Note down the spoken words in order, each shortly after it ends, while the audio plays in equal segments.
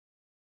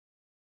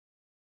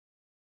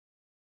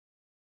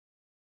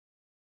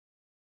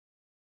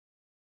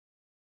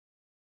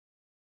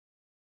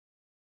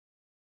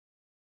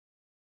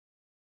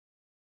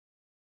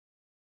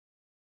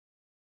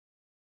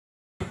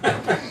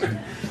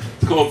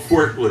It's called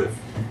forklift.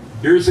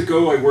 Years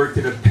ago, I worked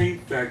in a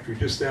paint factory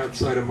just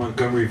outside of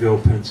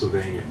Montgomeryville,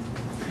 Pennsylvania.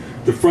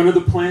 The front of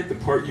the plant, the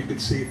part you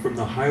could see from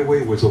the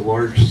highway, was a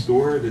large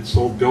store that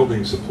sold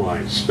building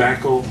supplies,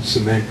 spackle,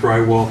 cement,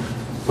 drywall,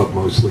 but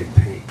mostly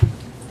paint.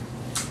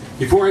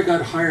 Before I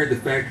got hired, the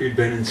factory had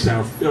been in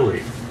South Philly.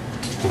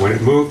 And when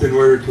it moved in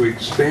order to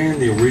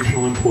expand, the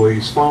original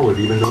employees followed,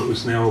 even though it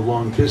was now a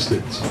long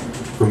distance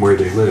from where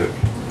they lived.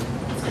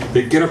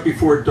 They'd get up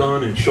before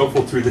dawn and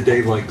shuffle through the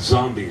day like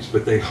zombies,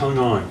 but they hung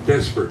on,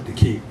 desperate to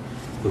keep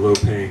the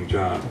low-paying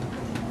job.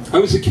 I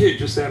was a kid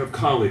just out of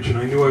college, and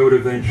I knew I would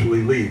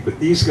eventually leave, but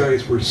these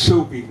guys were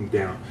so beaten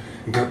down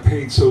and got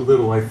paid so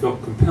little, I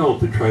felt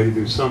compelled to try to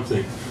do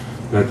something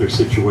about their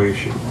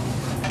situation.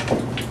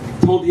 I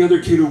told the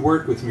other kid who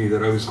worked with me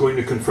that I was going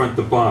to confront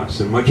the boss,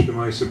 and much to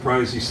my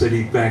surprise, he said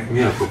he'd back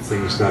me up if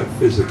things got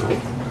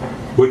physical.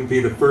 Wouldn't be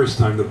the first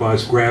time the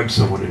boss grabbed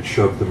someone and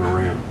shoved them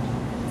around.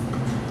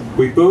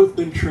 We'd both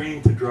been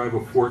trained to drive a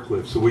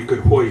forklift so we could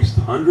hoist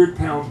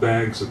 100-pound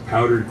bags of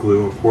powdered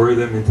glue and pour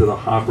them into the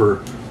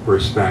hopper where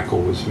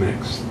spackle was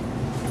mixed.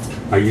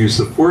 I used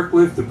the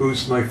forklift to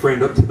boost my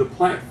friend up to the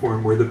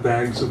platform where the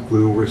bags of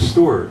glue were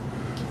stored,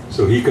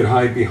 so he could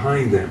hide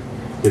behind them,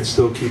 yet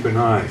still keep an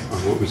eye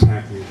on what was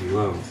happening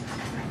below.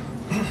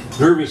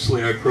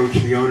 Nervously, I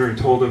approached the owner and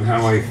told him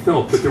how I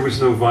felt, but there was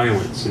no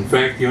violence. In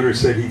fact, the owner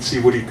said he'd see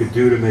what he could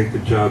do to make the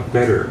job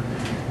better,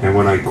 and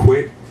when I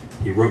quit,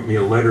 he wrote me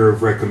a letter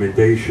of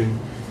recommendation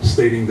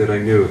stating that I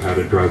knew how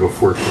to drive a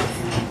forklift.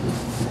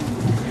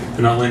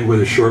 And I'll end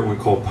with a short one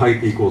called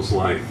Pipe Equals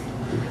Life.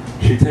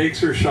 She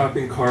takes her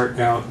shopping cart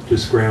out to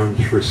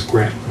scrounge for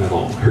scrap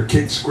metal. Her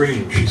kid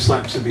screams. She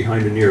slaps it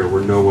behind an ear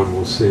where no one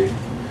will see.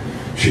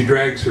 She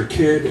drags her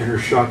kid and her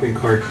shopping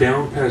cart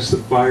down past the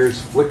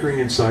fires flickering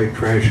inside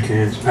trash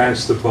cans,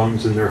 past the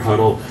bums in their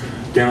huddle,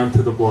 down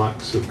to the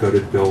blocks of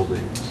gutted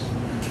buildings.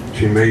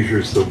 She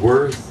measures the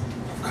worth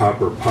of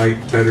copper pipe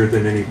better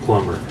than any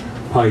plumber.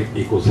 Pipe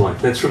equals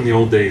life. That's from the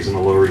old days on the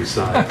Lower East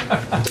Side.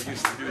 I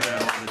used to do that.